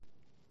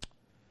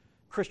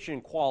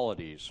Christian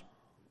qualities,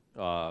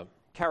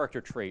 character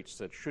traits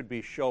that should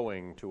be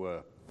showing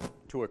to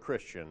a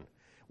Christian.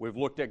 We've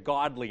looked at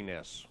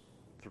godliness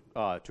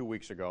 2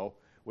 weeks ago.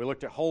 We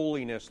looked at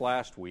holiness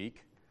last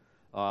week.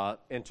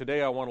 And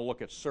today I want to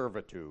look at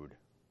servitude.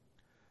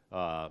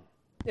 And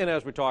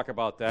as we talk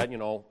about that,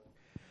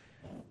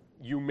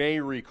 you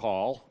may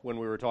recall when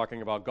we were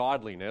talking about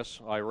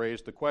godliness, I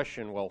raised the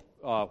question,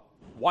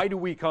 why do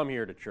we come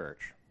here to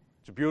church?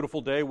 It's a beautiful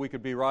day. We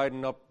could be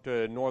riding up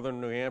to northern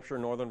New Hampshire,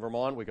 northern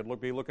Vermont. We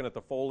could be looking at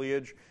the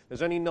foliage.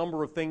 There's any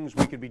number of things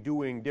we could be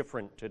doing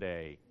different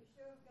today.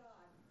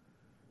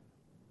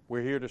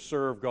 We're here to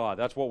serve God.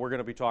 That's what we're going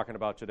to be talking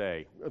about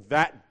today.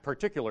 That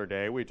particular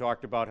day, we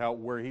talked about how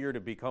we're here to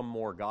become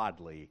more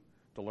godly,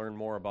 to learn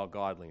more about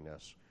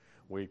godliness.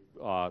 We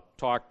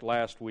talked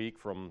last week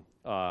from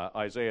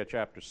Isaiah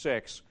chapter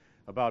 6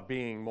 about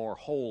being more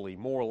holy,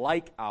 more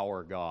like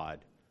our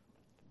God.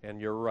 And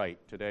you're right.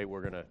 Today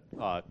we're going to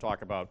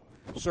talk about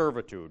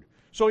servitude.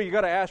 So you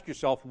got to ask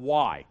yourself,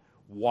 why?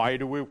 Why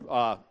do we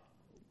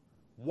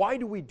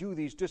do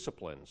these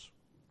disciplines?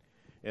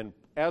 And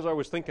as I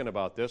was thinking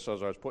about this,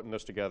 as I was putting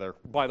this together,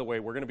 by the way,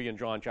 we're going to be in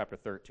John chapter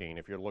 13,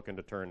 if you're looking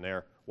to turn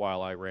there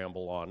while I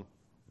ramble on.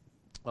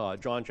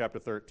 John chapter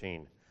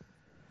 13.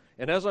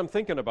 And as I'm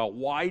thinking about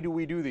why do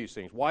we do these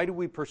things, why do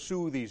we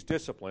pursue these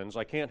disciplines,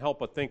 I can't help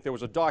but think there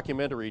was a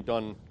documentary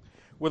done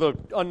with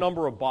a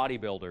number of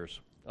bodybuilders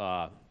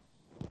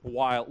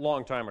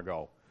long time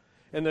ago.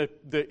 And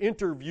the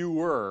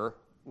interviewer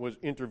was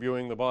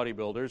interviewing the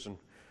bodybuilders, and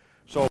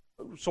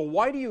so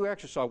why do you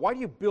exercise? Why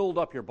do you build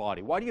up your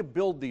body? Why do you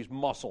build these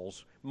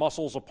muscles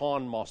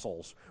upon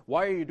muscles?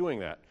 Why are you doing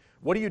that?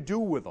 What do you do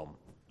with them?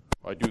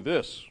 I do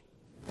this.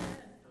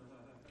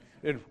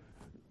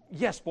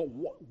 Yes, but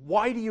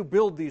why do you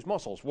build these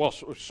muscles? Well,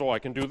 so I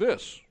can do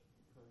this.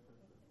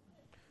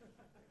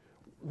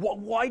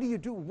 Why do you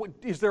do?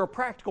 Is there a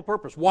practical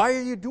purpose? Why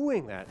are you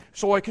doing that?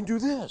 So I can do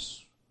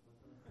this.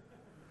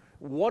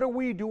 What are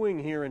we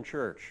doing here in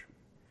church?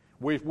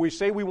 We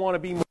say we want to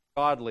be more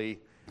godly.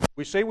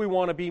 We say we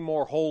want to be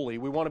more holy.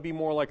 We want to be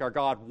more like our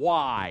God.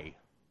 Why?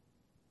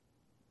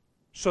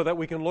 So that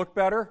we can look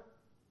better?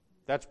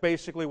 That's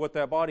basically what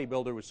that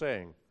bodybuilder was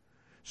saying.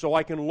 So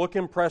I can look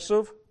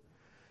impressive.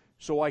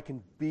 So I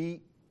can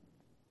be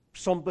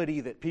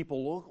somebody that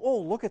people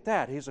look at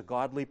that. He's a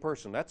godly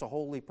person. That's a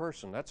holy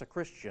person. That's a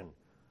Christian.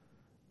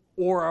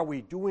 Or are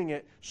we doing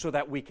it so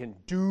that we can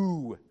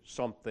do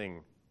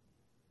something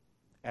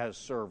as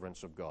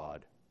servants of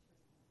God?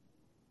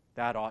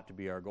 That ought to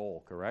be our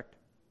goal, correct?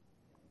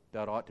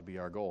 That ought to be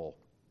our goal.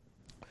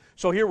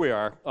 So here we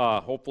are.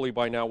 Hopefully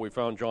by now we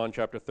found John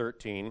chapter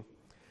 13.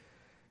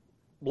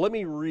 Let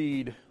me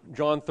read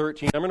John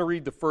 13. I'm going to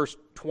read the first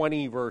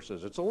 20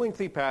 verses. It's a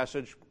lengthy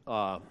passage.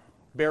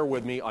 Bear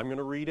with me. I'm going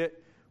to read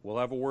it. We'll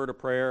have a word of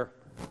prayer,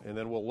 and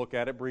then we'll look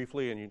at it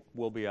briefly, and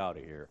we'll be out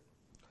of here.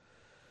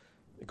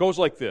 It goes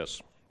like this.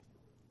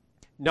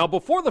 Now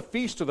before the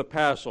feast of the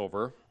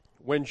Passover,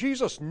 when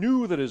Jesus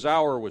knew that his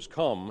hour was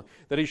come,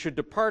 that he should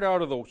depart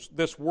out of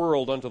this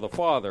world unto the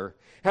Father,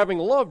 having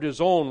loved his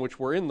own which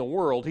were in the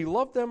world, he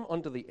loved them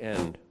unto the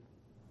end.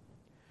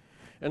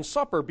 And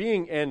supper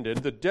being ended,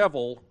 the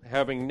devil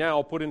having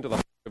now put into the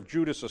heart of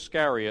Judas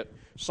Iscariot,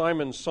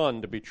 Simon's son,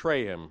 to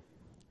betray him.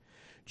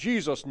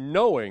 Jesus,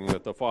 knowing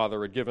that the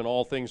Father had given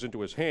all things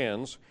into his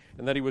hands,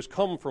 and that he was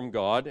come from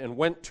God, and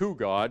went to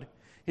God,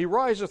 he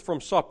riseth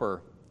from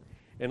supper,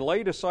 and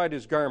laid aside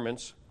his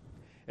garments,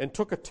 and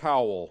took a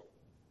towel,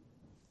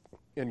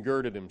 and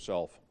girded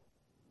himself.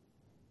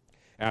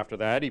 After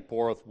that he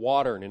poureth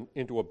water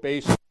into a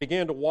basin, and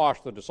began to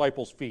wash the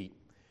disciples' feet,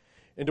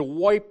 and to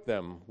wipe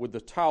them with the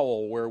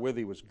towel wherewith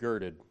he was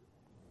girded.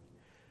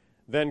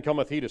 Then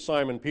cometh he to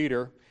Simon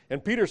Peter,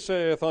 and Peter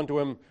saith unto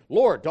him,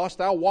 Lord, dost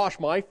thou wash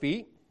my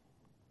feet?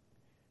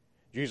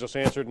 Jesus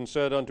answered and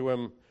said unto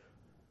him,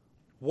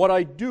 What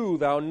I do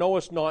thou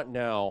knowest not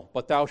now,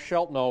 but thou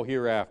shalt know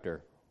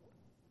hereafter.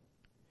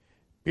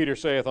 Peter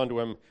saith unto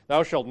him,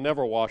 Thou shalt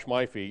never wash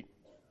my feet.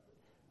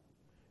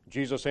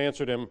 Jesus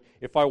answered him,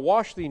 If I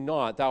wash thee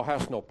not, thou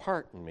hast no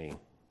part in me.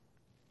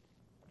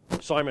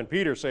 Simon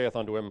Peter saith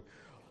unto him,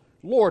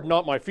 Lord,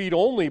 not my feet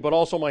only, but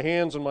also my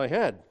hands and my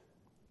head.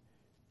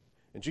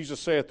 And Jesus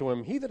saith to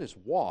him, He that is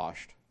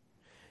washed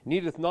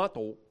needeth not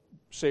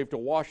save to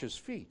wash his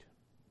feet,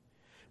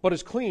 but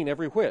is clean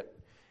every whit.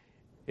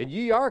 And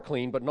ye are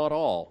clean, but not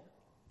all.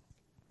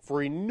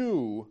 For he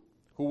knew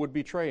who would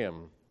betray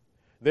him.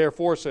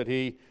 Therefore, said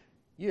he,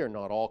 Ye are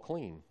not all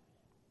clean.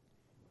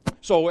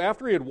 So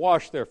after he had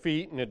washed their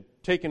feet and had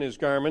taken his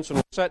garments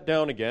and sat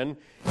down again,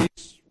 he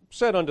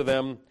said unto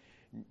them,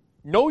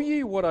 Know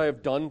ye what I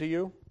have done to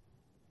you?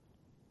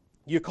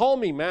 You call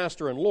me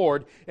Master and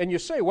Lord, and you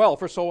say, Well,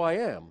 for so I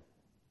am.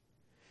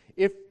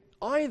 If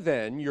I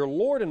then, your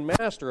Lord and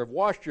Master, have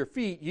washed your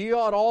feet, ye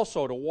ought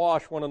also to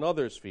wash one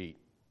another's feet.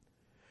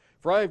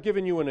 For I have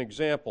given you an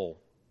example,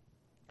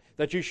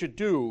 that ye should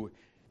do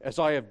as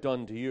I have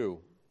done to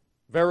you.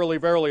 Verily,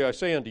 verily, I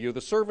say unto you,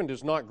 the servant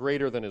is not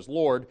greater than his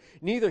Lord,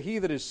 neither he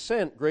that is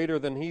sent greater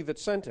than he that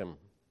sent him.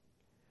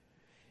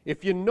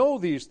 If you know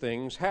these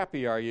things,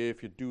 happy are ye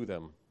if you do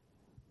them.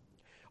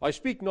 I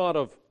speak not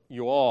of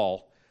you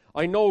all.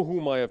 I know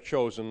whom I have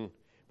chosen,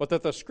 but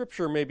that the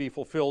scripture may be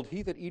fulfilled,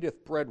 he that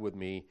eateth bread with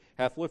me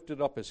hath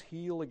lifted up his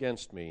heel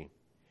against me.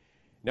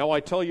 Now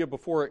I tell you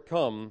before it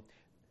come,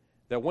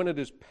 that when it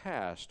is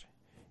past,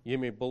 ye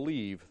may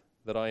believe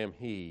that I am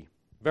he.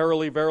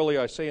 Verily, verily,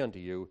 I say unto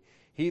you,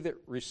 he that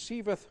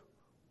receiveth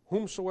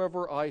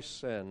whomsoever I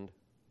send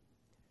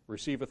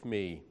receiveth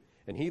me,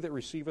 and he that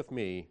receiveth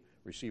me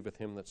receiveth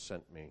him that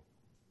sent me.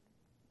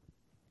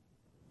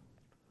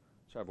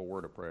 Let's have a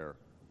word of prayer.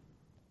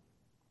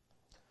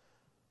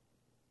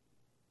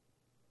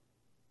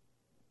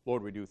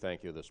 Lord, we do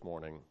thank you this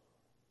morning.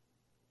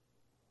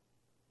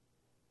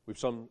 We've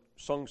sung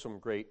some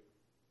great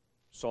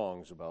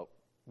songs about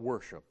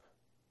worship,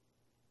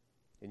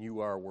 and you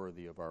are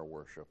worthy of our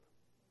worship.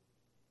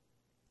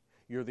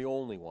 You're the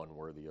only one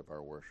worthy of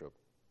our worship.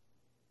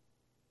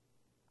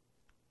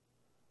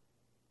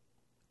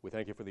 We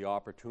thank you for the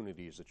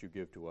opportunities that you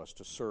give to us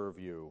to serve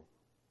you.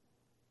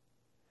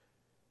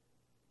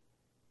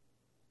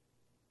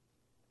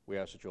 We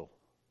ask that you'll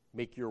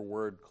make your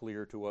word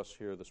clear to us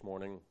here this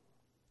morning.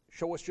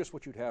 Show us just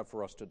what you'd have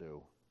for us to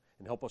do,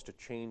 and help us to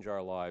change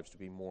our lives to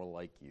be more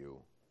like you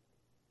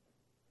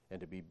and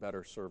to be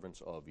better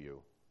servants of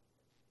you.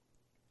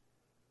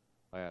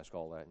 I ask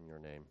all that in your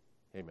name.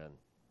 Amen.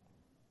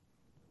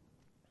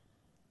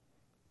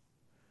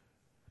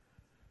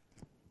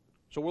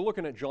 So we're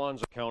looking at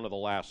John's account of the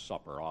Last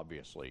Supper,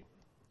 obviously.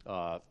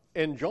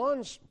 And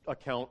John's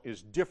account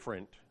is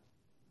different,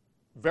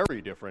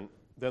 very different,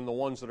 than the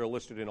ones that are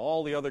listed in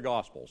all the other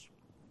Gospels.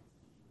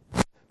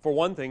 For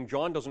one thing,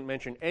 John doesn't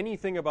mention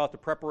anything about the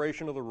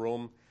preparation of the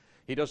room.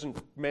 He doesn't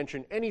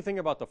mention anything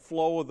about the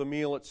flow of the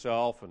meal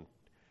itself, and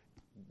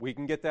we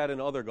can get that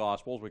in other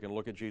Gospels. We can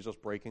look at Jesus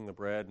breaking the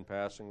bread and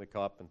passing the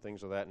cup and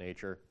things of that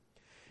nature.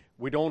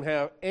 We don't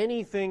have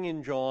anything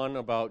in John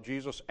about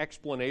Jesus'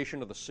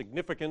 explanation of the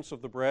significance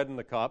of the bread and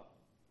the cup.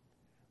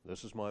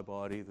 This is my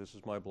body, this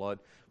is my blood.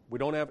 We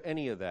don't have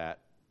any of that.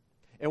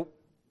 And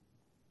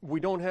we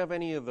don't have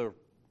any of the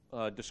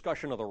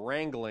discussion of the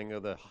wrangling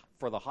of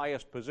for the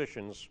highest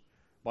positions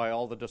by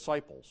all the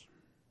disciples.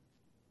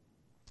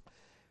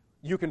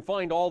 You can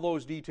find all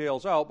those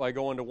details out by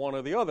going to one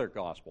of the other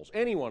Gospels,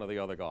 any one of the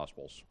other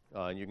Gospels,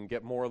 and you can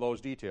get more of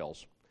those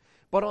details.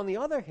 But on the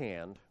other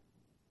hand,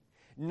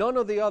 none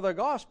of the other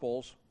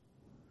Gospels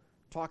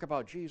talk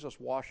about Jesus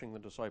washing the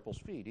disciples'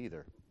 feet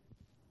either.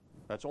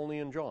 That's only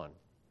in John.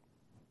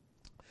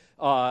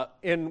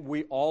 And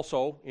we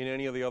also, in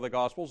any of the other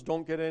Gospels,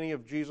 don't get any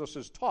of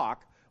Jesus'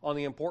 talk on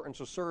the importance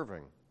of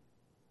serving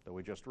that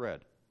we just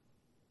read.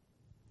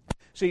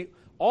 See,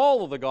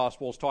 all of the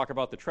Gospels talk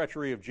about the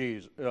treachery of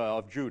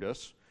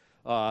Judas,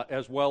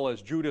 as well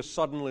as Judas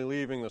suddenly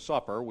leaving the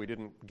supper. We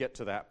didn't get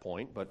to that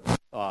point, but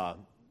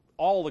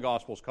all the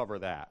Gospels cover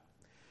that.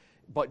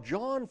 But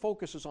John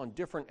focuses on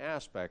different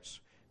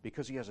aspects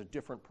because he has a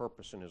different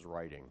purpose in his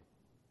writing.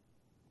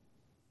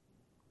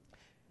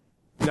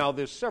 Now,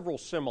 there's several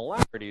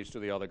similarities to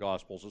the other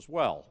Gospels as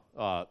well.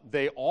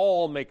 They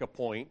all make a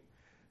point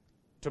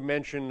to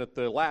mention that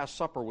the Last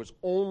Supper was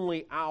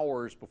only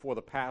hours before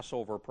the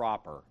Passover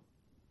proper.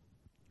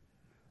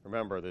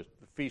 Remember, the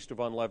Feast of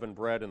Unleavened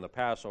Bread and the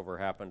Passover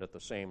happened at the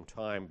same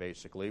time,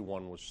 basically.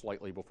 One was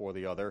slightly before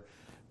the other.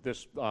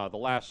 The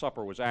Last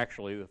Supper was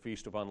actually the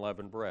Feast of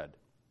Unleavened Bread.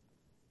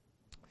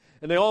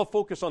 And they all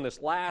focus on this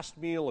last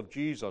meal of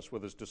Jesus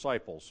with his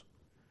disciples.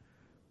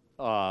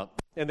 And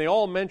they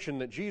all mention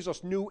that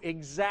Jesus knew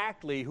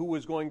exactly who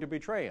was going to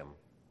betray him.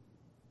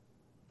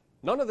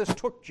 None of this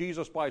took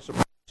Jesus by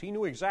surprise. He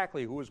knew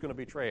exactly who was going to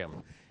betray him.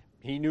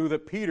 He knew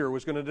that Peter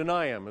was going to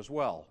deny him as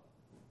well.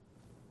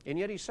 And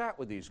yet he sat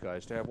with these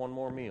guys to have one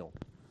more meal.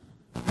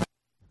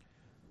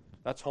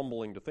 That's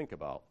humbling to think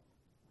about.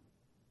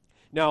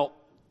 Now,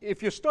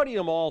 if you study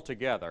them all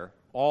together,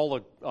 all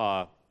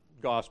the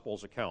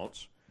Gospels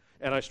accounts,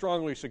 and I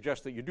strongly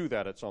suggest that you do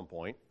that at some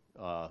point,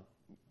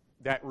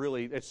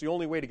 it's the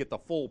only way to get the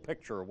full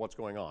picture of what's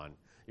going on.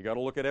 You got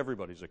to look at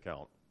everybody's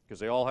account, because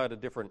they all had a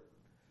different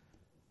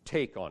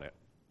take on it.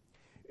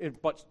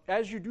 But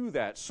as you do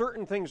that,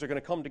 certain things are going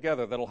to come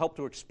together that will help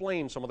to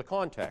explain some of the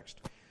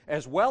context,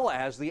 as well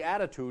as the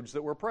attitudes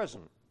that were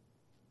present.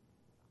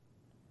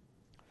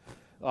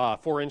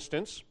 For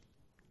instance,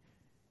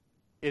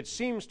 it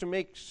seems to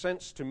make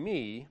sense to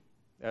me,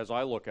 as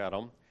I look at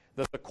them,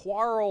 that the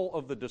quarrel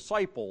of the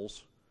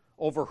disciples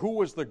over who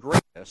was the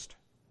greatest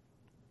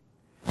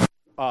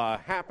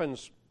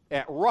happens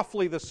at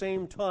roughly the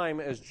same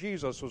time as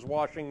Jesus was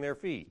washing their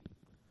feet.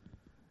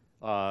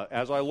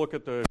 As I look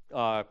at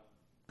the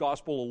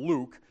Gospel of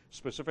Luke,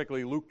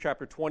 specifically Luke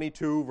chapter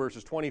 22,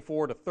 verses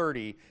 24 to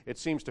 30, it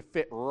seems to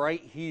fit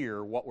right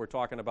here what we're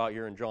talking about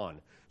here in John.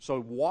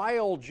 So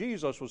while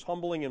Jesus was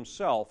humbling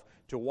himself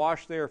to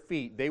wash their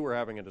feet, they were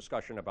having a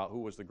discussion about who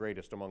was the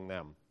greatest among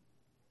them.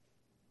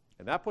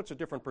 And that puts a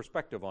different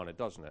perspective on it,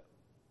 doesn't it?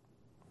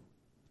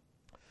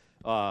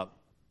 Now,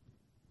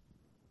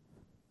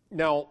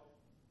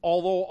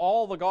 although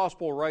all the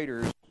gospel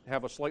writers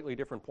have a slightly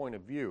different point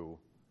of view,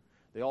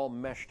 They all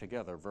mesh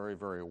together very,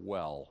 very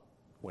well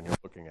when you're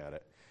looking at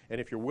it. And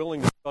if you're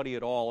willing to study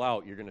it all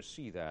out, you're going to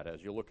see that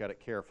as you look at it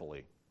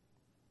carefully.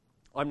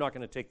 I'm not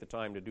going to take the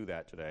time to do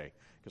that today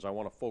because I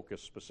want to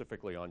focus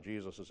specifically on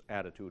Jesus'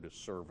 attitude of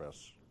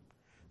service,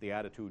 the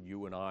attitude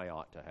you and I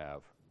ought to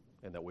have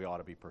and that we ought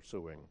to be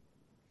pursuing.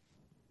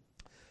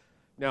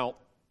 Now,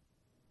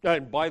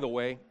 and by the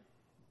way,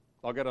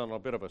 I'll get on a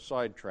bit of a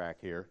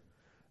sidetrack here.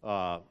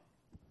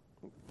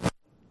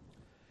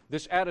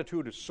 This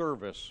attitude of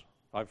service,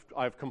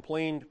 I've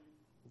complained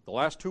the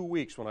last 2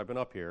 weeks when I've been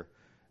up here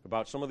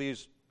about some of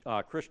these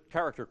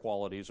character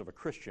qualities of a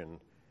Christian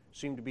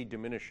seem to be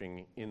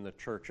diminishing in the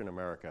church in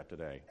America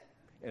today.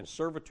 And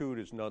servitude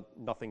is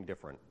nothing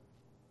different.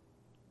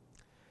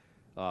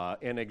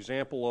 An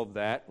example of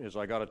that is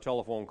I got a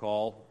telephone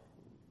call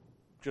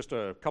just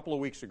a couple of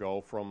weeks ago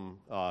from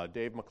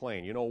Dave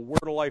McLean. You know,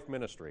 Word of Life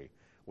Ministry.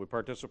 We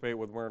participate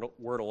with Word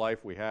of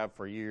Life. We have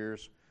for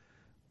years.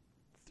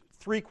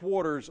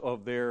 3/4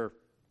 of their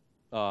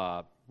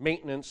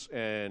maintenance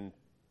and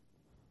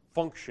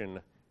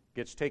function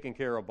gets taken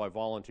care of by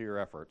volunteer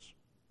efforts.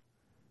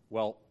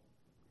 Well,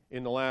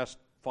 in the last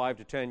 5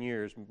 to 10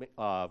 years,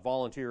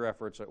 volunteer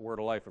efforts at Word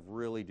of Life have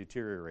really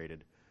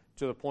deteriorated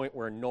to the point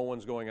where no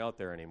one's going out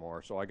there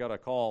anymore. So I got a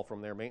call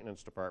from their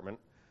maintenance department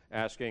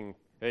asking,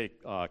 hey,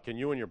 can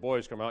you and your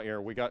boys come out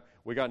here? We got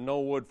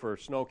no wood for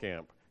snow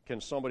camp.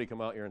 Can somebody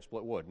come out here and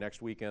split wood?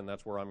 Next weekend,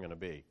 that's where I'm going to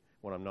be.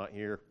 When I'm not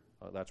here,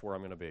 that's where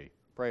I'm going to be.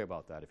 Pray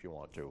about that if you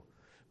want to.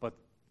 But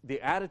the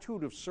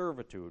attitude of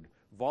servitude,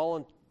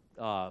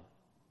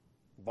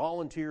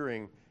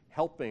 volunteering,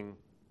 helping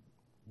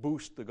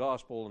boost the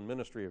gospel and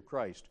ministry of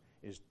Christ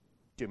is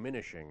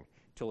diminishing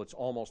till it's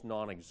almost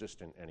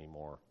non-existent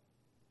anymore.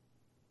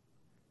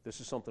 This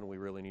is something we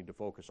really need to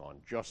focus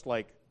on. Just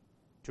like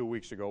 2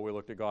 weeks ago we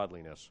looked at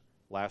godliness.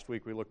 Last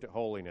week we looked at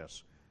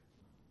holiness.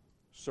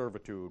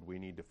 Servitude we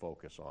need to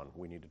focus on.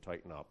 We need to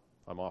tighten up.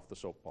 I'm off the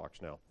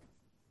soapbox now.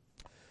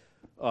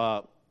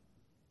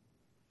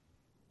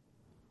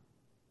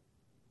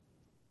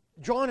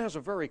 John has a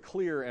very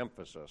clear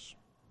emphasis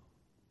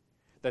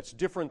that's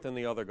different than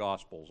the other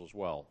Gospels as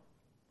well.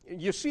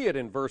 You see it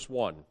in verse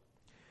 1.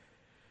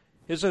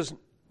 It says,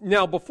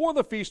 now before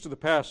the feast of the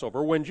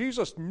Passover, when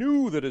Jesus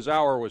knew that his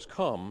hour was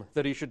come,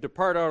 that he should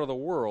depart out of the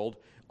world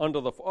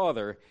unto the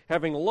Father,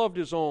 having loved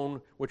his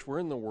own which were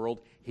in the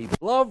world, he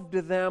loved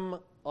them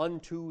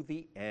unto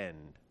the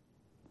end.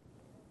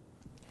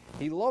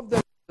 He loved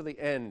them to the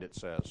end, it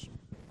says.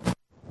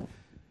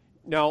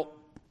 Now,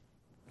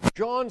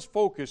 John's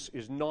focus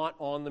is not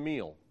on the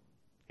meal.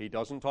 He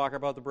doesn't talk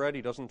about the bread.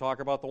 He doesn't talk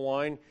about the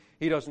wine.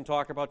 He doesn't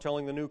talk about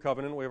telling the new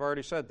covenant. We've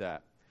already said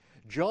that.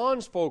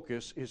 John's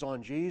focus is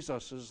on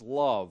Jesus'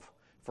 love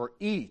for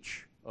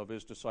each of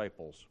his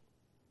disciples.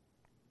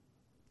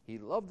 He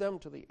loved them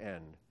to the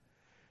end.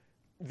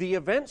 The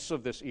events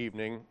of this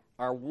evening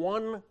are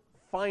one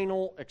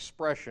final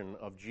expression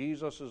of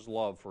Jesus'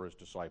 love for his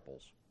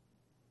disciples.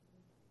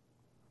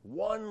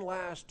 One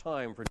last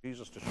time for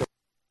Jesus to show.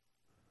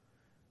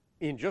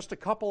 In just a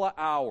couple of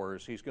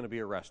hours, he's going to be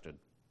arrested.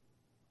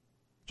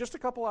 Just a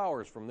couple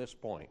hours from this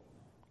point.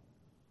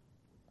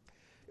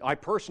 I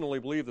personally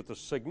believe that the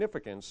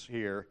significance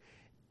here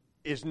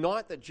is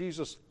not that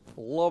Jesus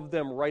loved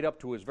them right up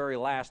to his very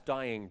last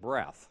dying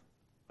breath.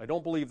 I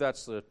don't believe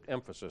that's the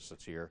emphasis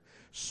that's here.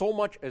 So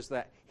much as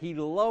that he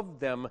loved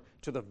them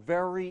to the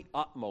very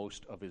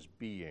utmost of his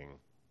being.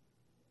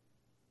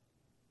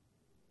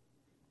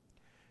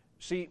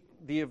 See,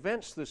 the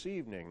events this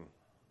evening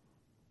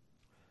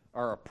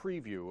are a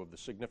preview of the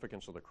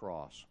significance of the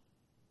cross.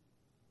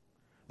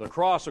 The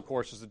cross, of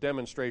course, is a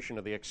demonstration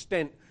of the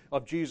extent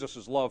of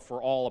Jesus' love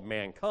for all of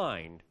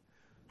mankind.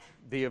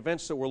 The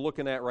events that we're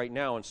looking at right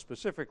now, and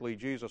specifically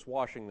Jesus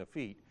washing the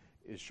feet,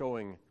 is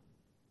showing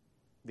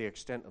the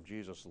extent of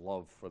Jesus'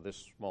 love for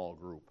this small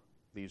group,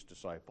 these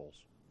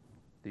disciples,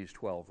 these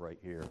 12 right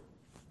here.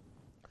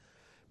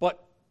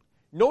 But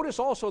notice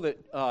also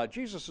that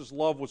Jesus'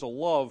 love was a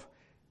love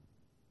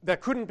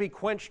that couldn't be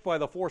quenched by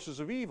the forces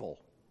of evil.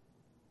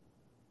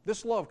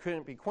 This love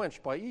couldn't be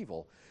quenched by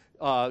evil.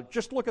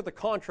 Just look at the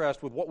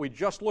contrast with what we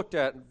just looked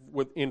at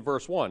in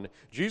verse 1.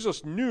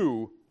 Jesus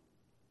knew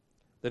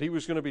that he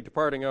was going to be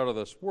departing out of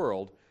this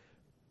world.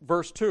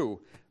 Verse 2,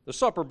 the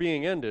supper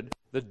being ended,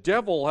 the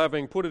devil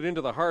having put it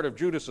into the heart of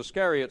Judas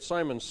Iscariot,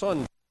 Simon's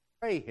son, to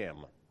betray him.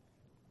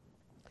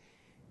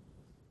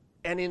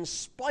 And in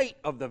spite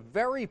of the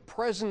very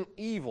present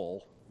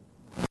evil,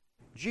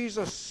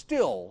 Jesus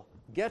still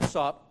gets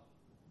up,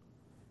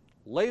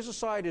 lays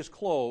aside his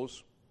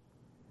clothes,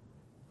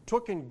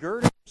 took and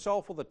girded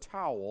himself with a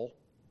towel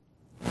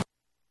to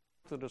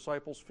the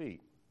disciples'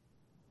 feet.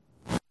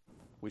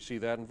 We see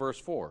that in verse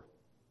 4.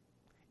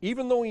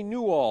 Even though he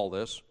knew all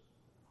this,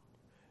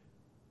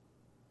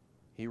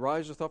 he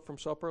riseth up from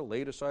supper,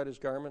 laid aside his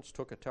garments,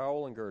 took a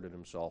towel, and girded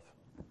himself.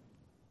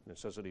 And it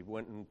says that he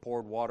went and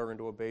poured water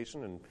into a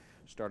basin and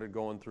started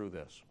going through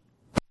this.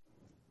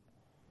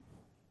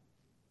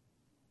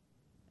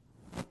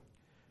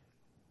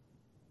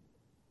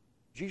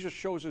 Jesus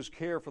shows his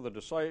care for the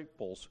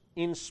disciples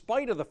in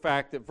spite of the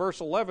fact that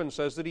verse 11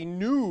 says that he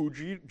knew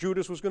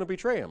Judas was going to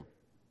betray him.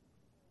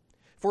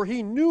 For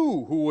he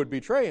knew who would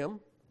betray him.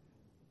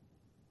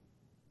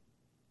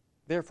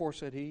 Therefore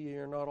said he, ye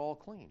are not all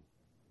clean.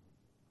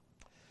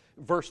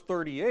 Verse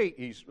 38,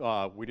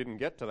 we didn't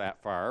get to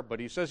that far, but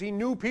he says he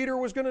knew Peter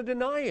was going to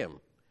deny him.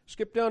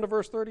 Skip down to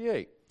verse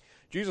 38.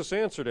 Jesus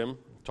answered him,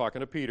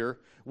 talking to Peter,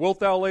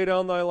 Wilt thou lay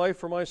down thy life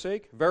for my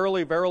sake?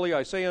 Verily, verily,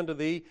 I say unto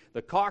thee,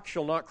 the cock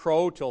shall not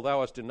crow till thou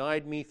hast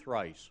denied me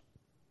thrice.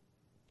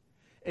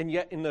 And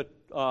yet in the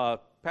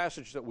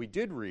passage that we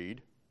did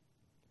read,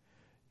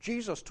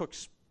 Jesus took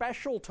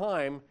special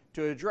time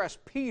to address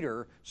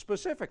Peter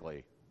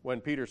specifically.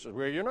 When Peter said,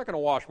 well, you're not going to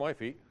wash my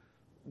feet.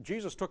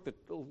 Jesus took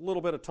a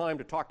little bit of time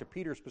to talk to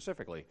Peter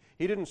specifically.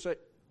 He didn't say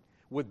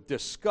with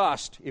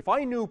disgust, if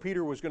I knew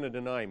Peter was going to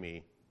deny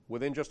me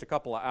within just a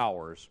couple of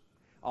hours,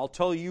 I'll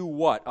tell you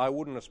what, I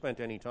wouldn't have spent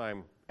any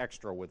time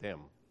extra with him.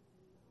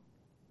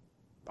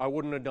 I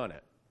wouldn't have done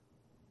it.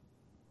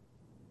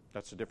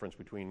 That's the difference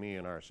between me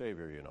and our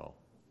Savior, you know.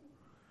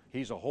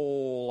 He's a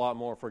whole lot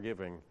more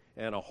forgiving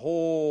and a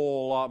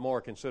whole lot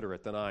more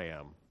considerate than I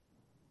am.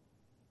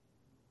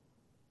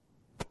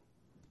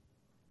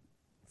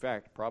 In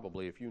fact,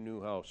 probably if you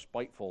knew how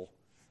spiteful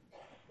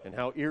and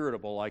how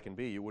irritable I can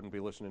be, you wouldn't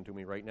be listening to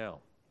me right now.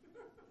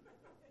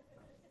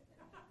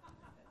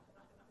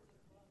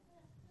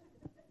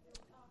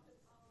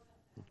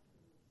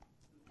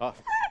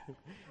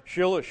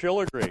 She'll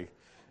agree.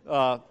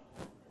 But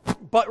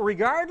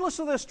regardless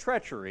of this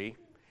treachery,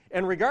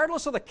 and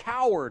regardless of the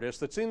cowardice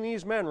that's in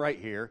these men right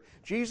here,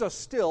 Jesus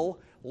still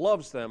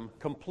loves them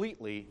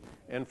completely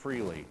and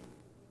freely.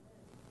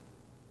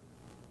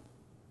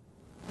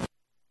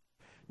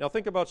 Now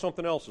think about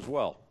something else as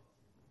well.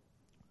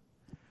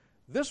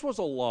 This was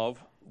a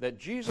love that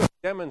Jesus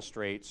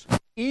demonstrates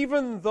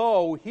even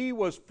though he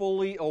was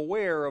fully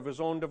aware of his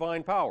own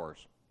divine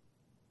powers.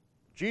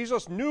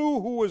 Jesus knew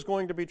who was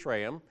going to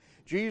betray him.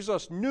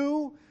 Jesus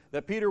knew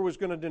that Peter was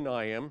going to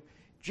deny him.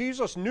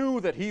 Jesus knew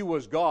that he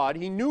was God.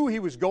 He knew he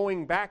was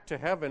going back to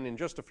heaven in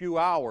just a few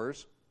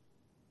hours.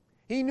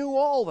 He knew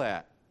all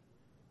that.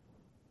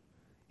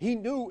 He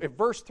knew, if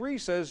verse 3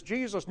 says,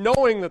 Jesus,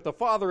 knowing that the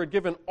Father had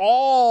given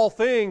all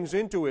things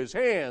into his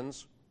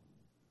hands,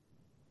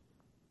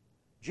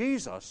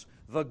 Jesus,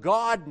 the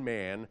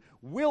God-man,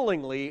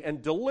 willingly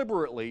and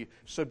deliberately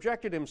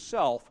subjected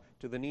himself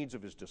to the needs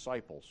of his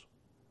disciples.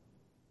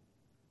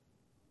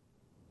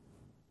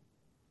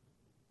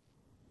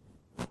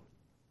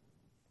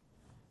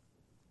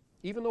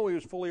 Even though he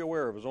was fully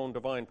aware of his own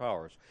divine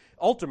powers.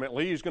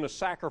 Ultimately, he's going to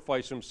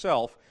sacrifice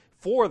himself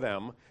for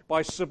them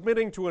by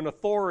submitting to an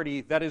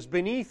authority that is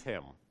beneath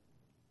him.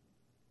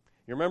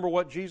 You remember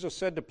what Jesus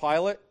said to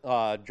Pilate,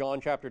 John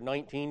chapter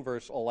 19,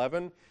 verse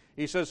 11?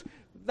 He says,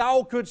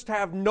 Thou couldst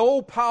have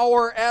no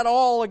power at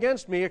all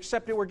against me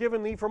except it were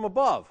given thee from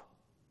above.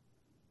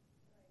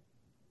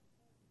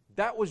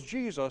 That was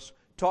Jesus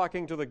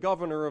talking to the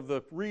governor of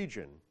the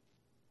region,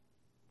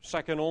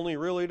 second only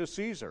really to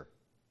Caesar.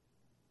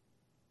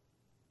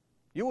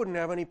 You wouldn't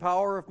have any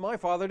power if my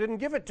Father didn't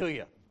give it to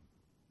you.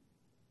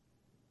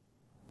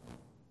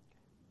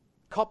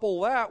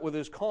 Couple that with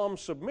his calm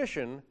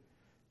submission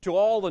to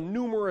all the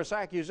numerous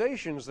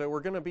accusations that were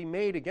going to be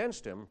made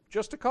against him.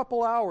 Just a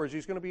couple hours,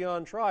 he's going to be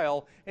on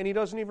trial, and he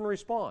doesn't even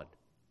respond.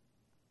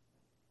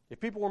 If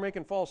people were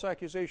making false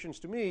accusations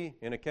to me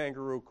in a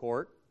kangaroo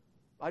court,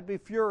 I'd be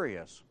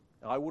furious.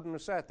 I wouldn't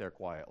have sat there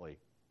quietly.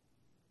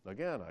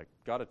 Again, I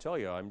got to tell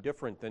you, I'm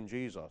different than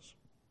Jesus.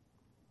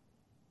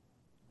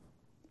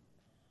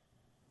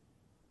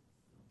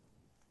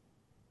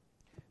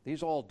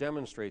 These all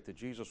demonstrate that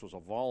Jesus was a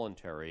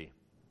voluntary,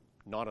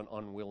 not an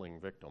unwilling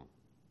victim.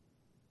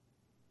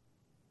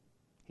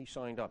 He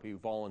signed up. He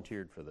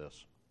volunteered for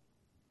this.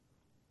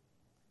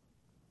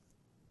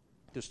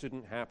 This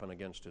didn't happen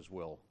against his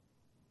will.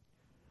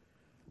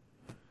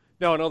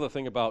 Now, another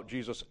thing about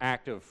Jesus'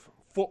 act of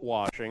foot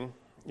washing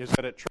is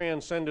that it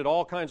transcended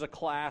all kinds of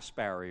class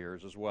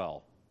barriers as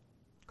well.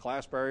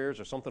 Class barriers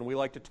are something we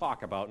like to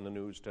talk about in the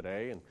news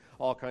today, and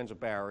all kinds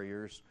of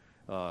barriers.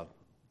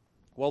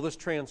 Well, this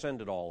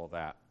transcended all of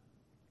that.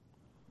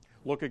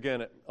 Look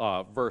again at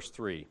verse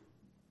 3.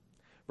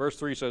 Verse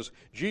 3 says,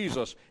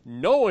 Jesus,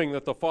 knowing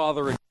that the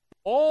Father had given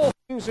all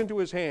things into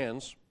his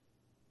hands,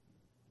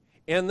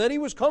 and that he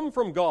was come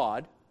from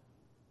God,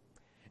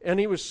 and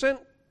he was sent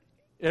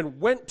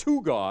and went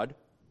to God,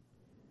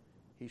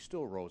 he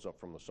still rose up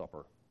from the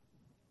supper.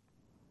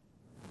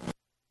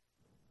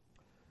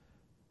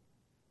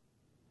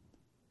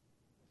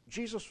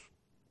 Jesus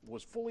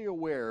was fully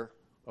aware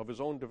of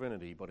his own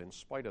divinity, but in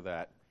spite of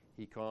that,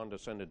 he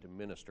condescended to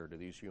minister to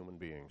these human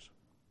beings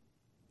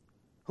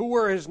who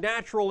were his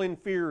natural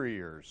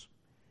inferiors.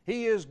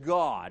 He is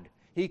God.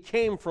 He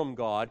came from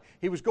God.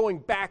 He was going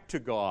back to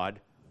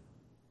God.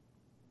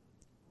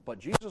 But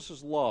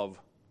Jesus' love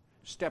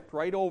stepped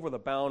right over the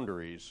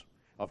boundaries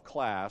of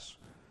class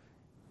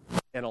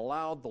and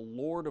allowed the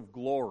Lord of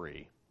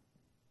glory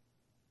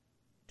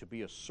to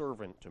be a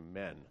servant to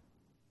men.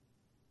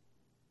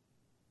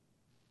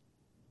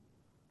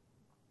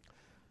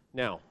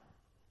 Now,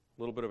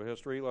 a little bit of a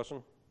history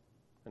lesson.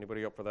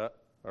 Anybody up for that?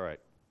 All right.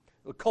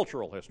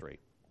 Cultural history.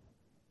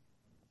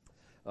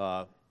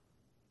 Let's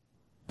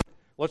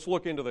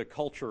look into the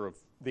culture of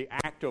the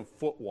act of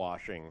foot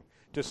washing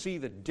to see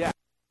the depth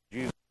of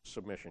Jesus'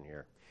 submission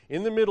here.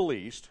 In the Middle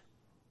East,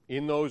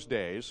 in those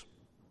days,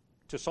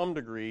 to some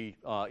degree,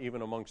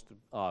 even amongst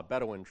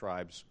Bedouin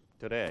tribes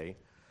today,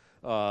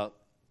 a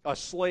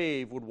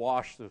slave would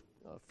wash the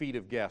feet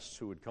of guests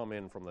who would come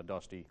in from the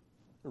dusty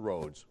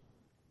roads.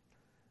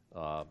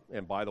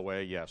 And by the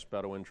way, yes,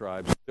 Bedouin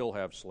tribes still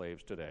have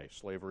slaves today.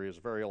 Slavery is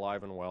very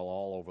alive and well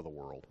all over the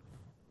world.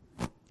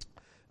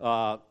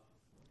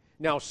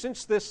 Now,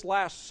 since this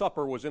Last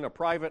Supper was in a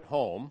private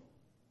home,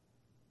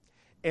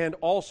 and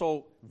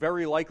also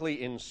very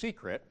likely in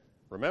secret,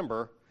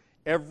 remember,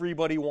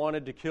 everybody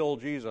wanted to kill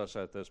Jesus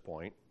at this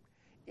point.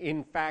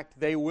 In fact,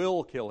 they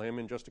will kill him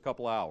in just a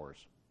couple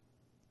hours.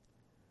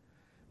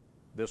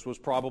 This was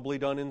probably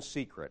done in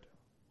secret.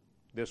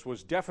 This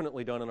was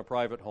definitely done in a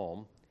private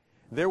home.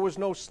 There was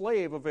no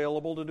slave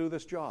available to do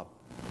this job.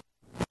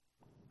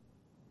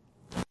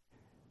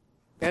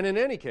 And in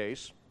any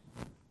case,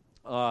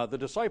 the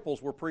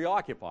disciples were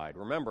preoccupied.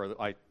 Remember,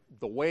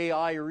 the way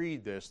I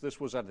read this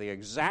was at the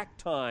exact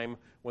time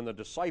when the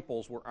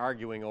disciples were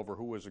arguing over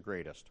who was the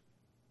greatest.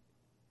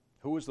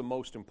 Who was the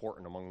most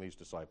important among these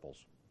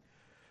disciples?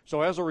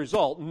 So as a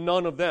result,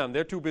 none of them,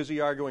 they're too busy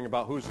arguing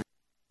about who's the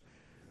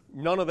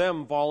greatest. None of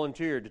them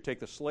volunteered to take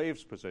the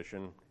slave's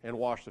position and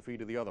wash the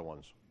feet of the other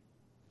ones.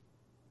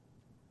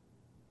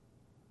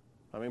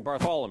 I mean,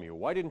 Bartholomew,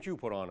 why didn't you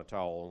put on a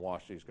towel and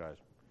wash these guys?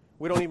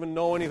 We don't even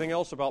know anything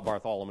else about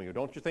Bartholomew.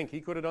 Don't you think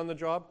he could have done the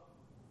job?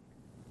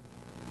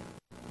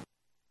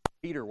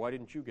 Peter, why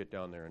didn't you get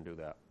down there and do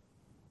that?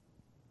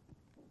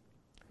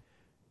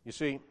 You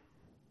see,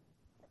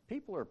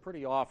 people are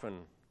pretty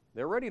often,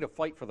 they're ready to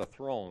fight for the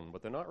throne,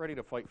 but they're not ready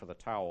to fight for the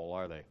towel,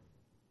 are they?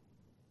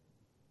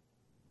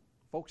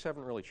 Folks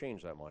haven't really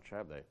changed that much,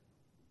 have they?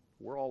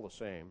 We're all the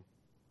same.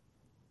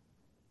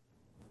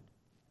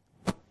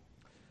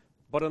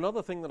 But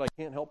another thing that I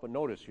can't help but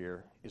notice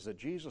here is that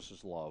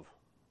Jesus' love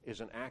is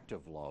an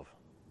active love.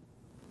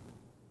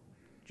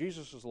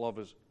 Jesus' love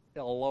is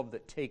a love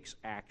that takes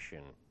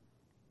action.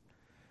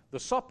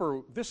 This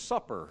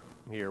supper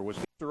here was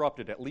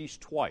interrupted at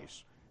least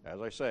twice.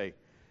 As I say,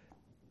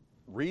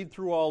 read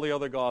through all the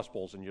other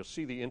Gospels and you'll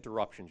see the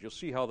interruptions. You'll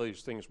see how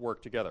these things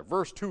work together.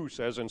 Verse 2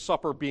 says, "And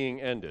supper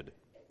being ended,"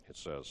 it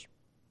says.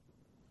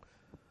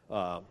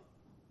 Not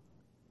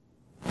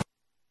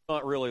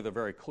really the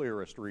very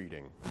clearest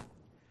reading.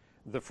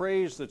 The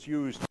phrase that's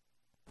used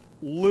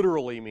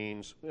literally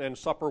means, and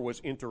supper was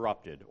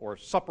interrupted, or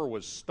supper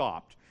was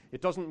stopped. It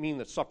doesn't mean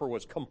that supper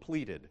was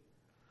completed.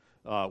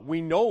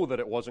 We know that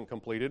it wasn't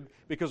completed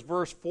because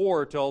verse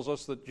 4 tells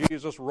us that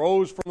Jesus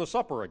rose from the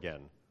supper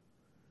again.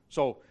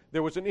 So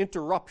there was an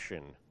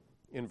interruption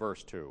in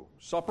verse 2.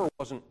 Supper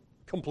wasn't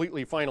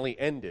completely finally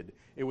ended.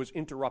 It was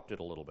interrupted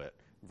a little bit.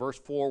 Verse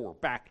 4, we're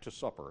back to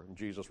supper, and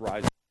Jesus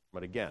rises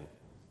from it again.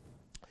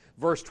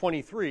 Verse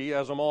 23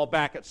 has them all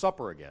back at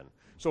supper again.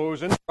 So it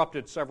was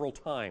interrupted several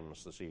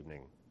times this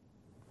evening.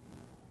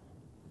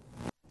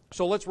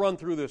 So let's run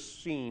through this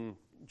scene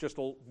just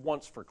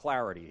once for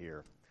clarity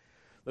here.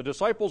 The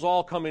disciples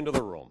all come into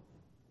the room.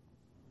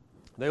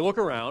 They look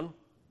around.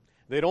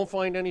 They don't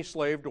find any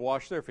slave to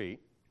wash their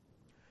feet.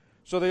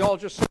 So they all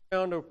just sit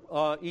down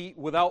to eat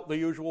without the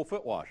usual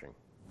foot washing.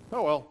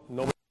 Oh, well,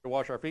 nobody to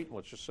wash our feet.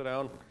 Let's just sit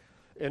down.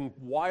 And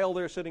while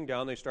they're sitting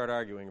down, they start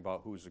arguing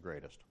about who's the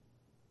greatest.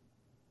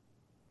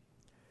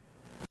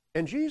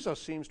 And Jesus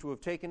seems to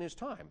have taken his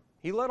time.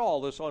 He let all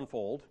this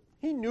unfold.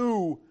 He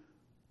knew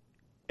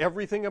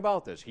everything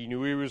about this. He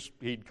knew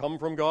he'd come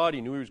from God. He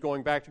knew he was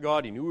going back to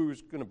God. He knew he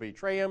was going to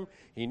betray him.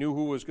 He knew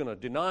who was going to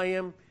deny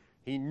him.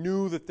 He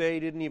knew that they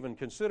didn't even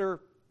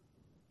consider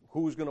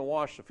who was going to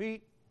wash the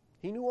feet.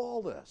 He knew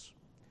all this.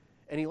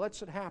 And he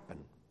lets it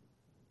happen.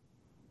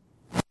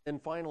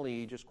 And finally,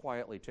 he just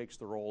quietly takes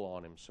the role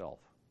on himself.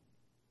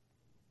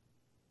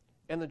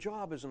 And the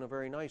job isn't a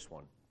very nice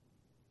one.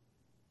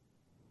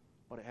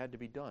 But it had to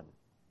be done.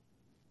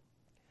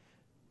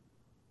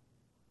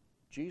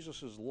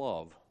 Jesus'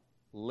 love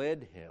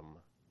led him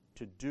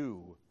to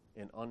do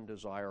an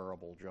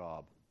undesirable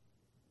job.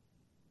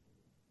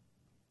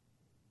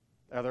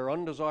 Are there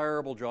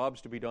undesirable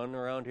jobs to be done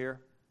around here?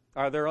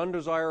 Are there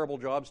undesirable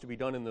jobs to be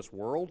done in this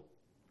world?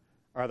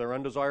 Are there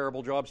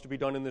undesirable jobs to be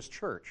done in this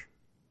church?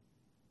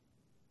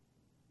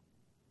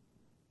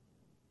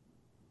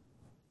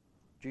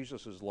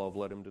 Jesus' love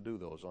led him to do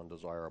those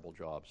undesirable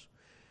jobs.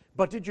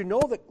 But did you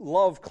know that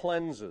love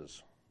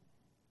cleanses?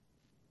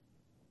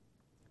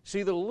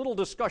 See, the little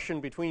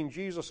discussion between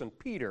Jesus and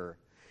Peter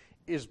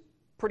is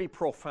pretty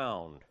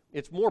profound.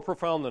 It's more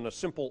profound than a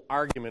simple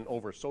argument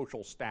over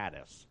social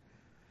status.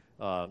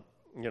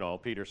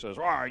 Peter says,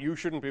 you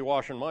shouldn't be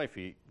washing my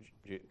feet.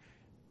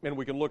 And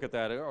we can look at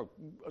that.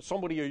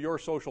 Somebody of your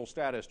social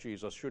status,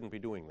 Jesus, shouldn't be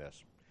doing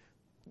this.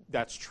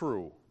 That's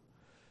true.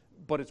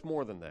 But it's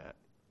more than that.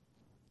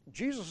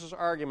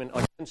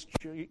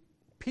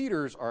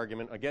 Peter's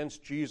argument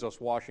against Jesus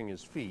washing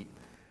his feet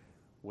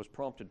was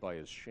prompted by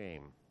his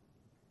shame.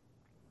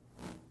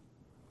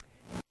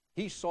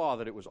 He saw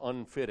that it was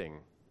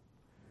unfitting.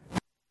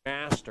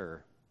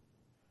 Master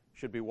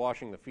should be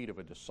washing the feet of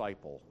a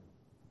disciple.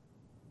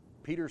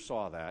 Peter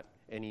saw that,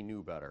 and he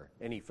knew better,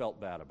 and he felt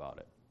bad about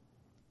it.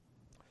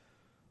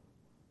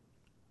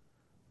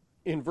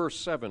 In verse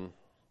 7,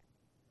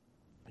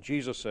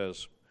 Jesus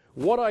says,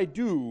 "What I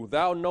do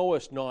thou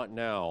knowest not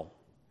now,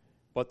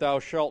 but thou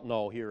shalt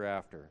know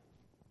hereafter."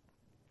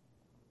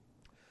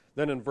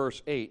 Then in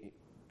verse 8,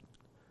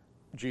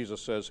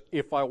 Jesus says,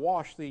 "If I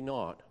wash thee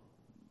not,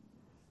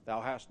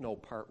 thou hast no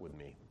part with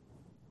me."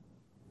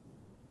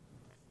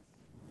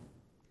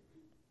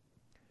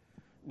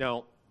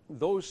 Now,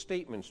 those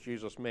statements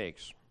Jesus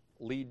makes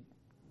lead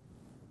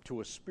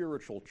to a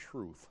spiritual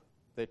truth.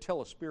 They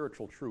tell a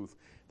spiritual truth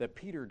that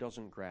Peter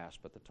doesn't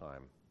grasp at the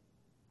time.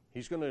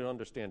 He's going to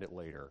understand it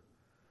later.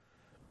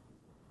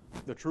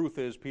 The truth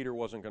is, Peter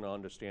wasn't going to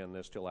understand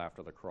this till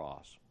after the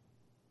cross.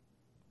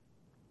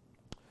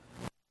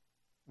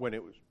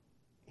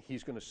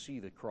 He's going to see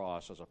the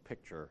cross as a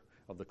picture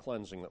of the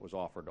cleansing that was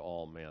offered to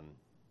all men.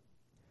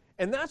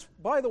 And that's,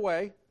 by the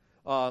way,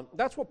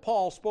 that's what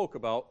Paul spoke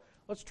about.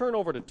 Let's turn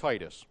over to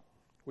Titus.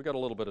 We got a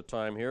little bit of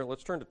time here.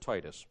 Let's turn to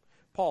Titus.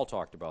 Paul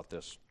talked about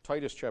this.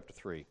 Titus chapter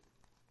 3.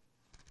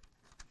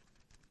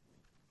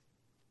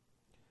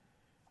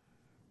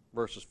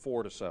 Verses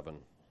 4 to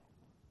 7.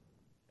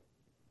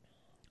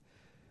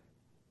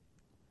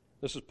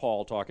 This is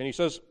Paul talking. He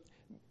says,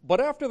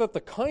 "But after that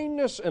the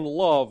kindness and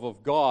love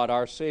of God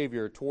our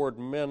Savior toward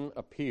men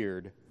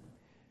appeared,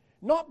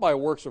 not by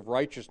works of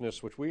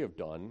righteousness which we have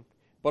done,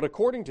 but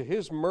according to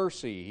his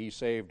mercy he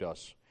saved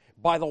us,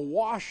 by the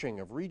washing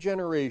of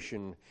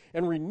regeneration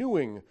and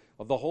renewing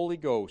of the Holy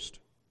Ghost,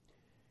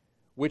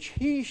 which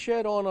he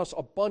shed on us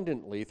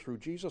abundantly through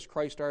Jesus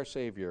Christ our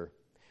Savior,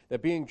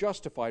 that being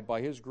justified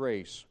by his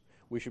grace,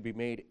 we should be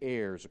made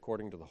heirs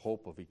according to the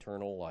hope of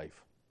eternal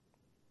life."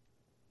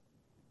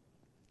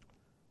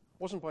 It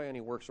wasn't by any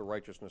works of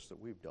righteousness that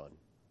we've done.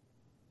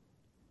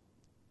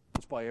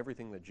 It's by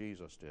everything that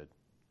Jesus did.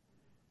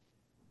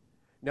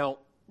 Now,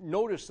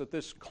 notice that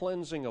this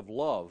cleansing of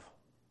love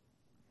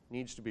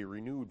needs to be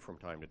renewed from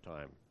time to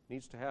time. It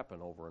needs to happen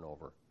over and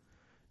over.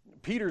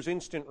 Peter's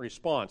instant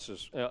response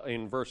is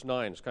in verse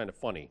 9 is kind of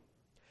funny.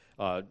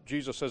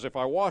 Jesus says, "If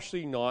I wash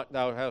thee not,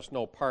 thou hast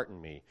no part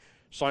in me."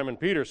 Simon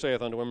Peter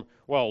saith unto him,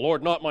 "Well,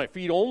 Lord, not my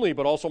feet only,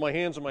 but also my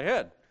hands and my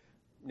head."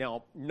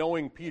 Now,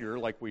 knowing Peter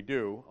like we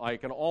do, I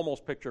can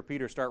almost picture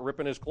Peter start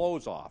ripping his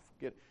clothes off.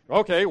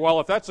 Okay, well,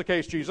 if that's the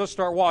case, Jesus,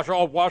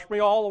 wash me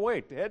all the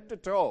way, head to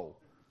toe.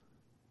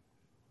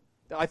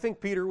 I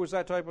think Peter was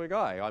that type of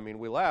guy. I mean,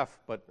 we laugh,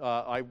 but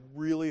I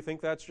really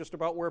think that's just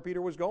about where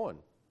Peter was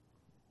going.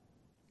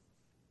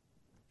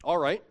 All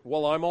right,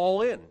 well, I'm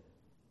all in.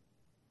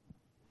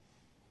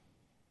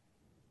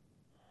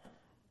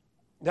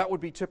 That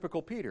would be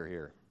typical Peter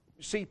here.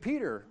 See,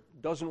 Peter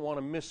doesn't want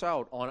to miss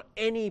out on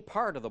any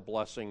part of the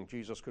blessing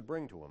Jesus could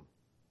bring to him.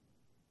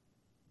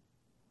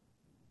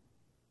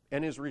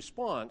 And his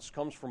response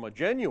comes from a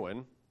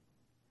genuine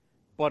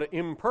but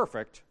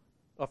imperfect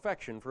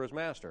affection for his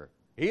master.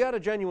 He had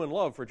a genuine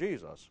love for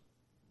Jesus,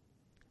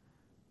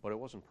 but it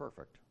wasn't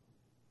perfect.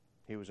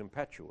 He was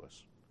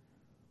impetuous.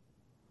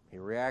 He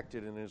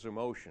reacted in his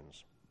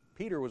emotions.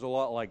 Peter was a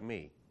lot like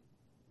me.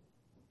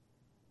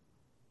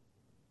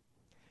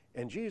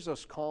 And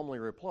Jesus calmly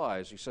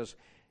replies, he says,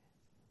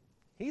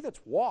 "He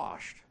that's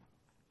washed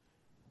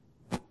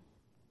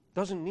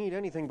doesn't need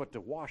anything but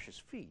to wash his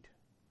feet.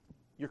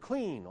 You're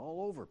clean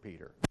all over,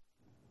 Peter."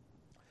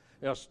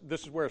 Now,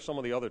 this is where some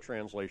of the other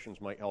translations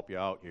might help you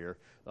out here.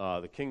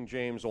 The King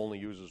James only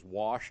uses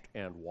washed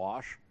and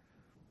wash,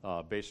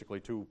 basically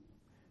two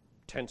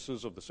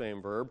tenses of the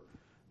same verb.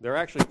 They're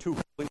actually two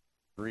completely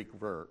Greek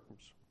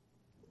verbs.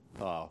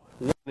 One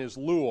is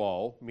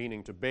luo,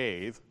 meaning to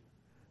bathe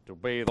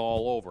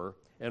all over,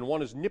 and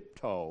one is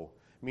nipto,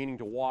 meaning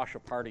to wash a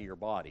part of your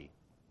body,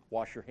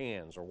 wash your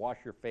hands or wash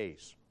your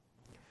face.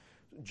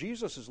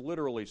 Jesus is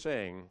literally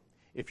saying,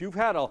 if you've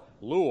had a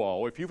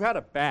luo, if you've had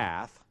a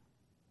bath,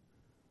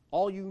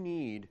 all you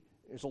need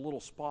is a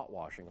little spot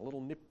washing, a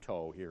little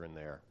nipto here and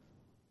there.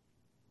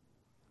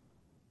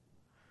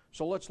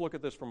 So let's look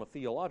at this from a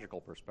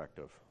theological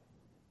perspective.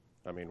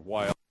 I mean,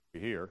 why are we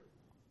here?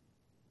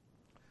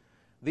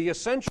 The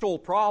essential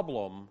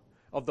problem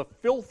of the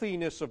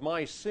filthiness of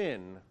my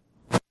sin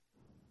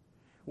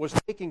was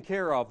taken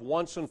care of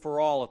once and for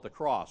all at the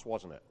cross,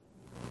 wasn't it?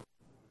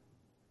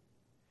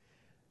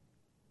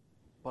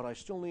 But I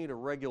still need a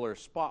regular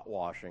spot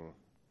washing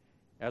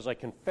as I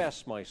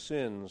confess my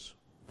sins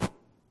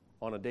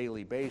on a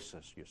daily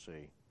basis, you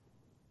see.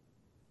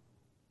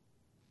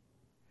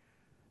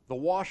 The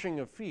washing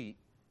of feet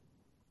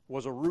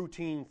was a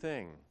routine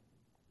thing.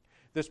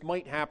 This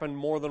might happen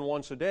more than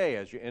once a day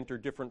as you enter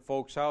different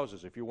folks'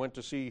 houses. If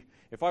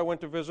I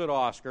went to visit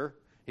Oscar,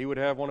 he would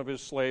have one of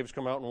his slaves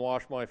come out and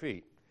wash my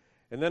feet.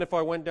 And then if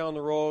I went down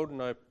the road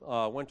and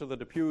I went to the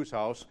Depew's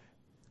house,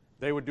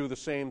 they would do the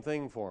same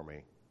thing for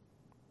me.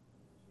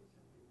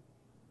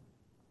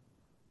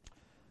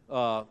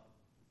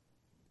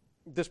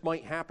 this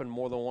might happen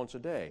more than once a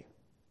day.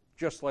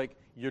 Just like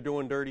you're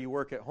doing dirty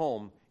work at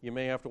home, you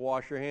may have to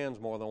wash your hands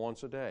more than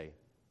once a day.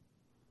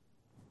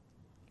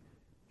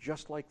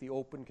 Just like the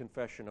open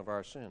confession of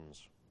our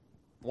sins.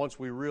 Once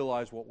we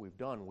realize what we've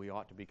done, we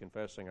ought to be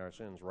confessing our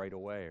sins right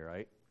away,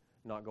 right?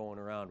 Not going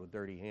around with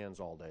dirty hands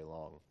all day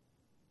long.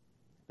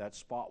 That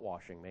spot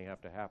washing may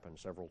have to happen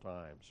several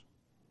times.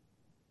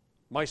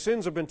 My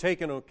sins have been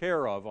taken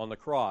care of on the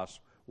cross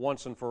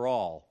once and for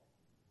all.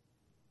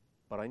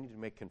 But I need to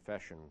make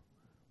confession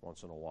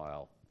once in a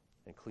while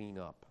and clean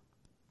up.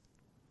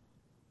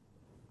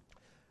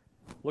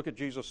 Look at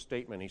Jesus'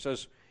 statement. He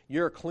says,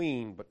 "You're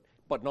clean,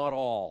 but not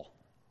all."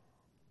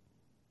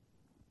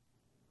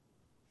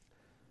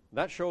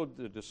 That showed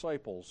the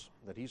disciples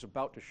that he's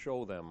about to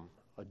show them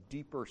a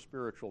deeper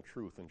spiritual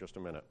truth in just a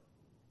minute,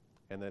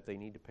 and that they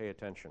need to pay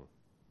attention.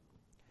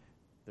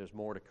 There's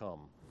more to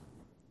come.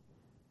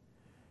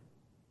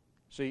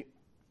 See,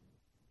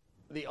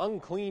 the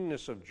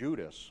uncleanness of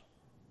Judas,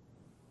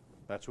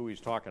 that's who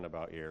he's talking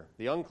about here.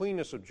 The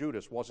uncleanness of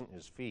Judas wasn't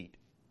his feet.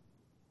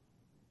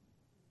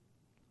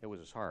 It was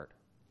his heart.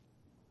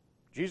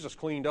 Jesus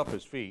cleaned up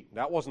his feet.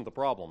 That wasn't the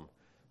problem.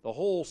 The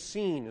whole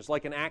scene is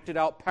like an acted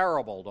out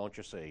parable, don't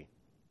you see?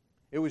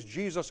 It was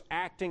Jesus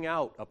acting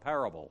out a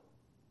parable.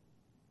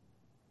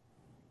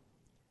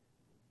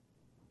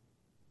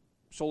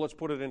 So let's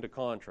put it into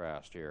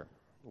contrast here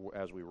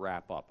as we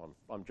wrap up.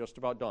 I'm just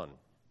about done.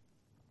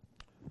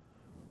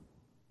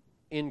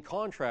 In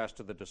contrast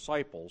to the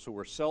disciples who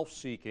were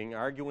self-seeking,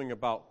 arguing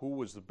about who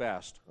was the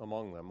best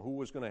among them, who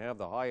was going to have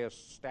the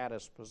highest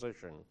status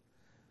position,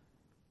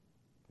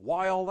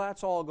 while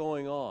that's all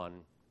going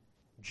on,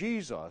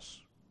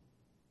 Jesus,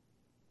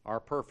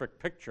 our perfect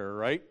picture,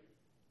 right,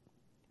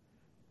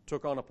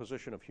 took on a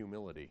position of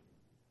humility.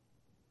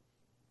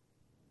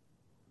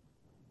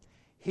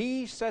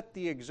 He set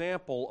the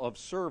example of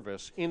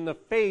service in the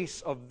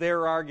face of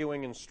their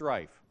arguing and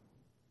strife.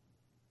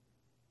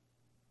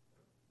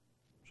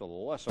 So the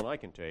lesson I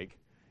can take,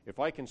 if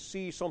I can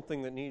see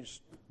something that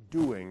needs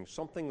doing,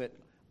 something that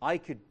I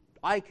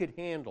could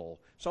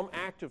handle, some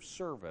act of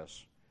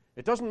service,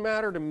 it doesn't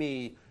matter to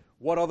me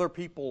what other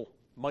people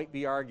might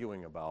be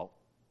arguing about.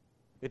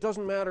 It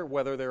doesn't matter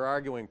whether they're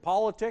arguing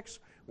politics,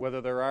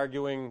 whether they're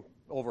arguing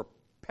over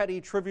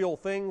petty, trivial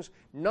things.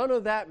 None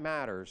of that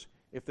matters.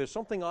 If there's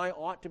something I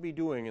ought to be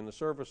doing in the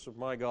service of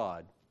my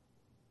God,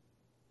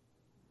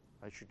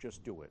 I should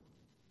just do it.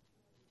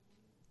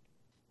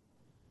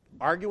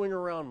 Arguing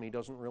around me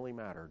doesn't really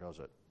matter, does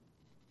it?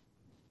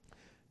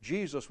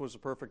 Jesus was a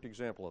perfect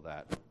example of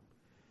that.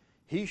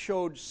 He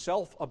showed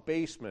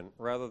self-abasement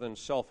rather than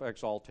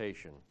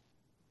self-exaltation.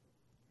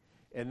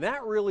 And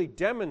that really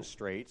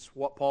demonstrates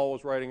what Paul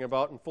was writing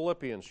about in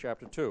Philippians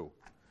chapter 2.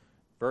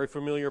 Very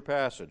familiar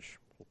passage,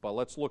 but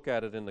let's look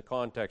at it in the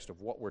context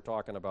of what we're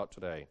talking about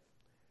today.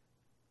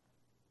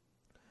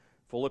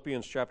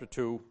 Philippians chapter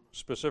 2,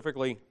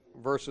 specifically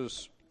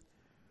verses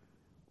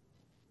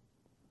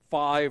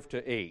 5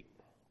 to 8.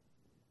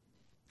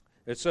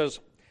 It says,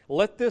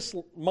 "Let this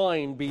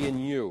mind be in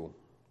you,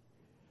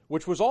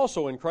 which was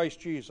also in Christ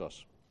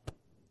Jesus,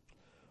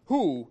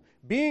 who,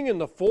 being in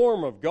the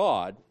form of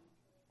God,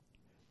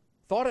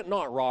 thought it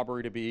not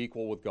robbery to be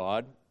equal with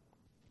God,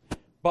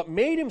 but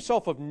made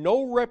himself of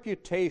no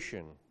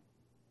reputation,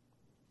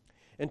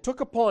 and took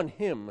upon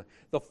him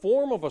the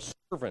form of a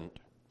servant,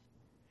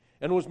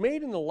 and was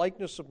made in the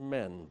likeness of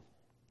men.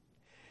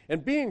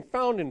 And being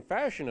found in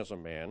fashion as a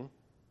man,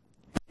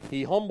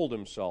 he humbled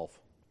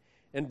himself,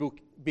 and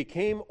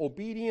became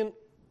obedient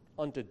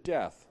unto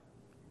death,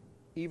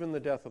 even the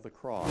death of the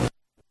cross."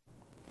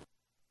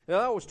 Now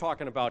that was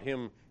talking about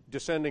him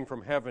descending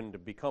from heaven to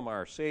become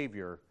our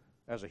Savior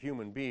as a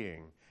human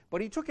being.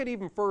 But he took it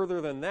even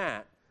further than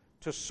that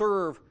to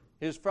serve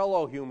his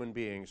fellow human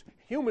beings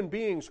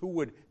who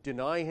would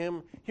deny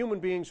him, human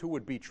beings who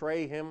would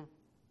betray him.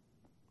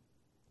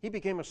 He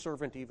became a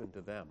servant even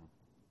to them.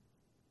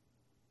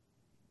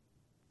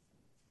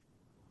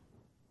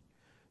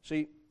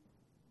 See,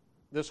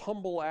 this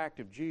humble act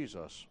of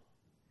Jesus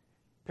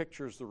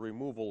pictures the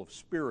removal of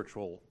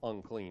spiritual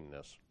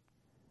uncleanness.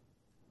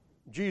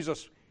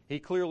 Jesus, he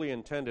clearly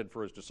intended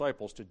for his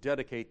disciples to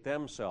dedicate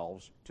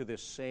themselves to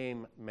this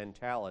same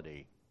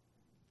mentality.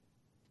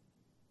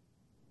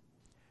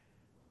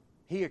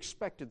 He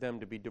expected them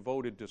to be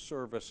devoted to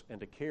service and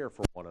to care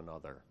for one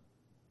another,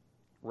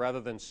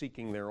 rather than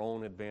seeking their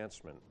own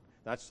advancement.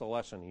 That's the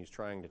lesson he's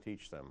trying to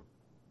teach them.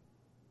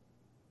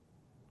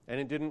 And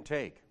it didn't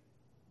take.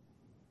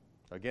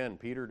 Again,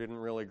 Peter didn't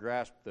really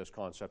grasp this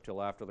concept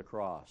till after the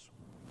cross.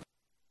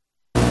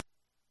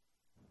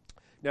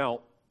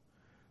 Now,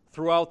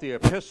 throughout the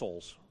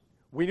epistles,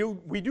 we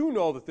do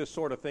know that this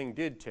sort of thing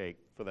did take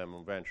for them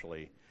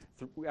eventually.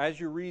 As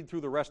you read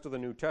through the rest of the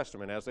New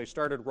Testament, as they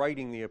started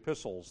writing the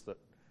epistles,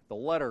 the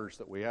letters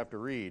that we have to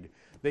read,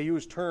 they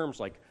use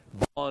terms like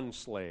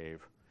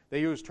bondslave.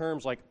 They use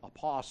terms like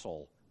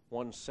apostle,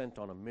 one sent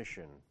on a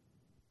mission.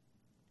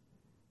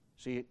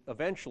 See,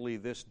 eventually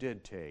this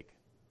did take.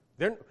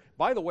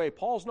 By the way,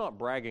 Paul's not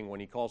bragging when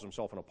he calls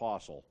himself an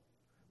apostle.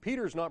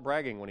 Peter's not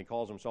bragging when he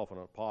calls himself an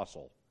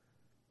apostle.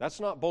 That's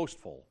not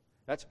boastful.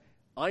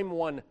 I'm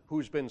one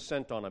who's been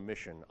sent on a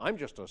mission. I'm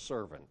just a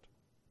servant.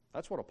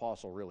 That's what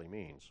apostle really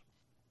means.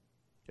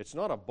 It's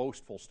not a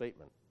boastful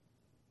statement.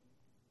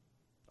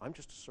 I'm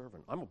just a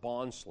servant. I'm a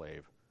bond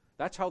slave.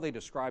 That's how they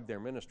describe their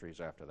ministries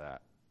after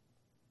that.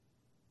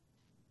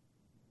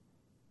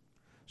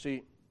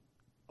 See,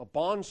 a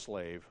bond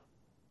slave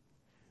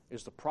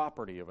is the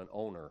property of an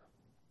owner.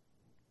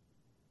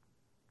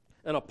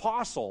 An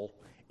apostle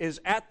is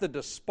at the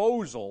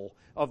disposal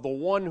of the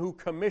one who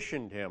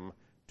commissioned him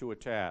to a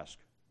task,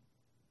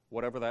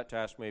 whatever that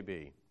task may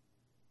be.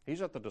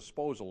 He's at the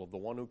disposal of the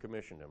one who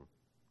commissioned him.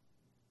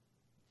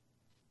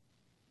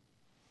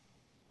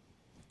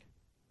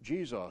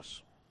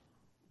 Jesus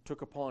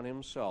took upon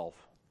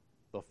himself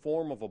the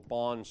form of a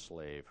bond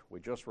slave. We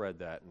just read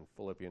that in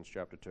Philippians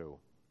chapter 2.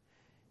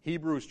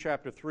 Hebrews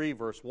chapter 3,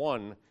 verse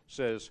 1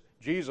 says,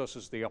 Jesus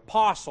is the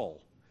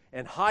apostle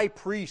and high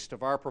priest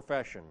of our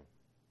profession,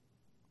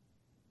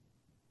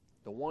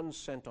 the one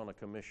sent on a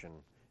commission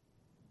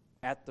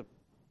at the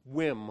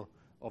whim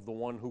of the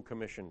one who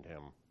commissioned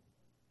him.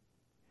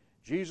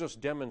 Jesus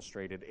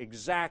demonstrated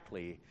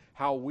exactly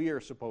how we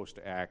are supposed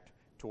to act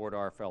toward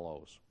our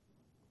fellows.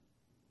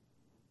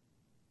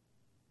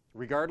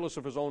 Regardless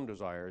of his own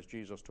desires,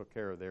 Jesus took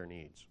care of their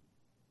needs.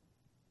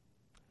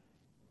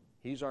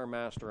 He's our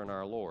master and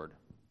our Lord.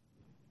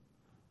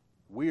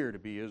 We are to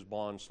be his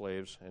bond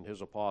slaves and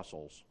his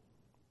apostles.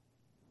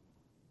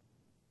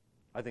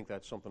 I think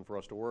that's something for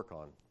us to work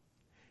on.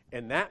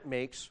 And that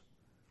makes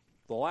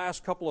the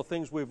last couple of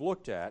things we've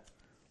looked at,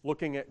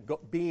 looking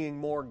at being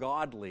more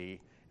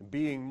godly,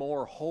 being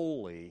more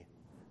holy,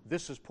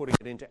 this is putting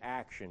it into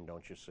action,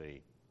 don't you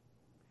see?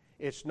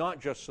 It's not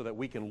just so that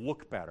we can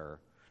look better,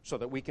 so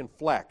that we can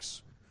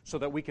flex, so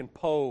that we can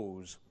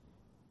pose.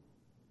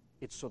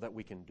 It's so that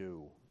we can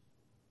do,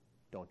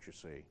 don't you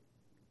see?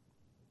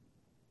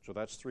 So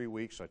that's 3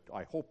 weeks.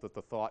 I hope that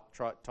the thought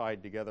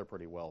tied together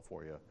pretty well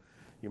for you.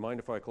 You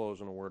mind if I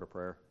close in a word of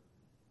prayer?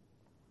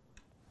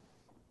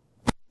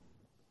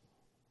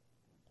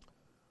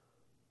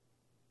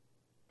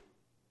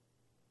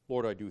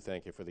 Lord, I do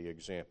thank you for the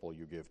example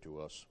you give to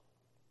us.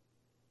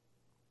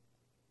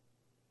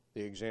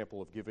 The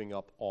example of giving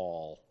up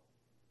all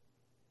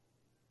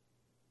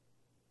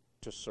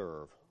to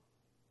serve.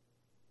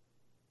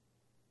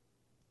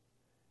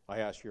 I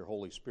ask your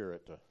Holy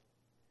Spirit to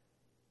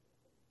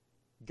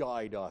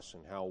guide us in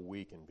how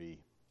we can be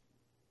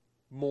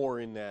more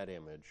in that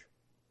image.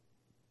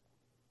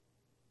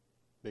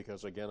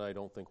 Because again, I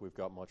don't think we've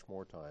got much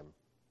more time.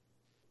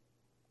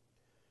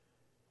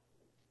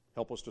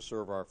 Help us to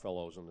serve our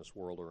fellows in this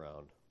world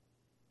around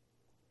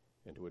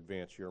and to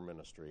advance your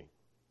ministry.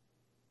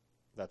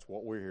 That's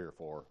what we're here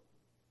for.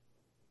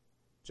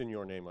 It's in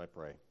your name I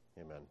pray.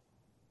 Amen.